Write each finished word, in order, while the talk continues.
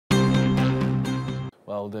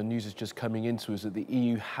Well, the news is just coming into us that the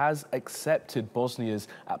EU has accepted Bosnia's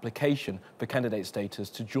application for candidate status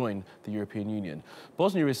to join the European Union.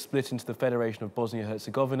 Bosnia is split into the Federation of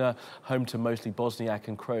Bosnia-Herzegovina, home to mostly Bosniak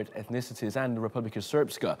and Croat ethnicities, and the Republika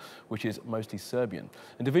Srpska, which is mostly Serbian.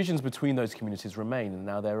 And divisions between those communities remain, and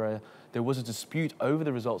now there was a dispute over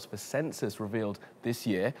the results of a census revealed this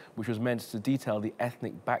year, which was meant to detail the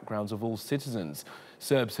ethnic backgrounds of all citizens.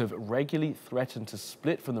 Serbs have regularly threatened to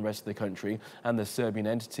split from the rest of the country, and the Serbian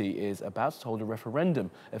entity is about to hold a referendum,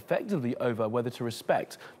 effectively over whether to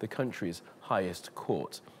respect the country's highest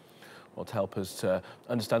court. Well, to help us to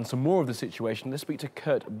understand some more of the situation, let's speak to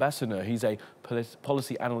Kurt Bassuener. He's a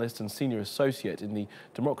policy analyst and senior associate in the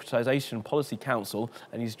Democratization Policy Council,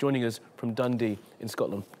 and he's joining us from Dundee in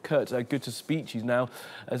Scotland. Kurt, good to speak to you now.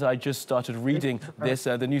 As I just started reading this,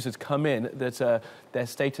 the news has come in that their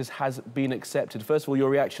status has been accepted. First of all, your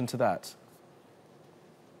reaction to that?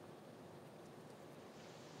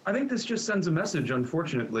 I think this just sends a message,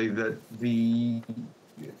 unfortunately, that the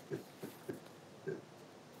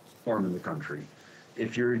form in the country.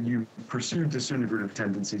 If you pursue disintegrative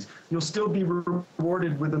tendencies, you'll still be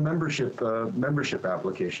rewarded with a membership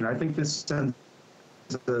application. I think this sends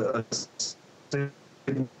a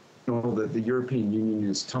signal that the European Union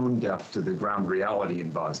is tone deaf to the ground reality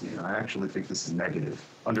in Bosnia. I actually think this is negative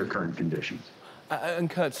under current conditions. And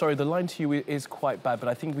Kurt, sorry, the line to you is quite bad, but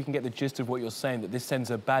I think we can get the gist of what you're saying, that this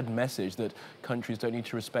sends a bad message that countries don't need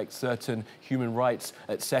to respect certain human rights,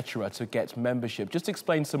 etc., to get membership. Just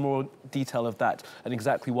explain some more detail of that and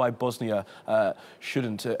exactly why Bosnia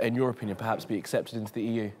shouldn't, in your opinion, perhaps be accepted into the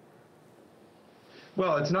EU.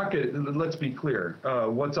 Well, it's not good. Let's be clear.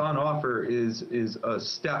 What's on offer is a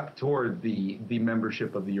step toward the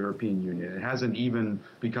membership of the European Union. It hasn't even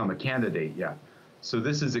become a candidate yet. So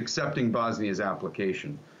this is accepting Bosnia's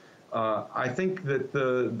application. I think that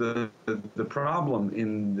the problem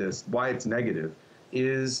in this, why it's negative,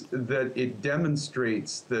 is that it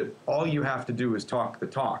demonstrates that all you have to do is talk the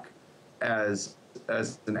talk as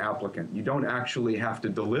an applicant. You don't actually have to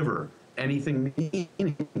deliver anything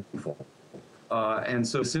meaningful. And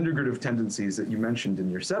so disintegrative tendencies that you mentioned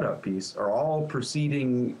in your setup piece are all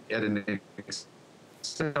proceeding at an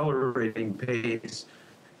accelerating pace.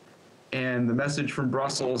 And the message from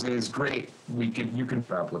Brussels is great. You can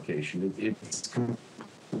application. It's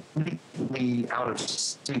completely out of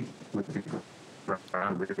sync with the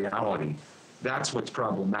reality. That's what's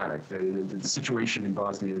problematic. The situation in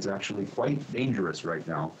Bosnia is actually quite dangerous right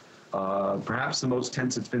now. Perhaps the most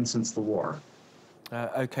tense it's been since the war.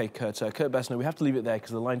 OK, Kurt. Kurt Bassuener, we have to leave it there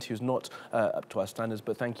because the line to you is not up to our standards.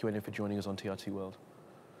 But thank you anyway for joining us on TRT World.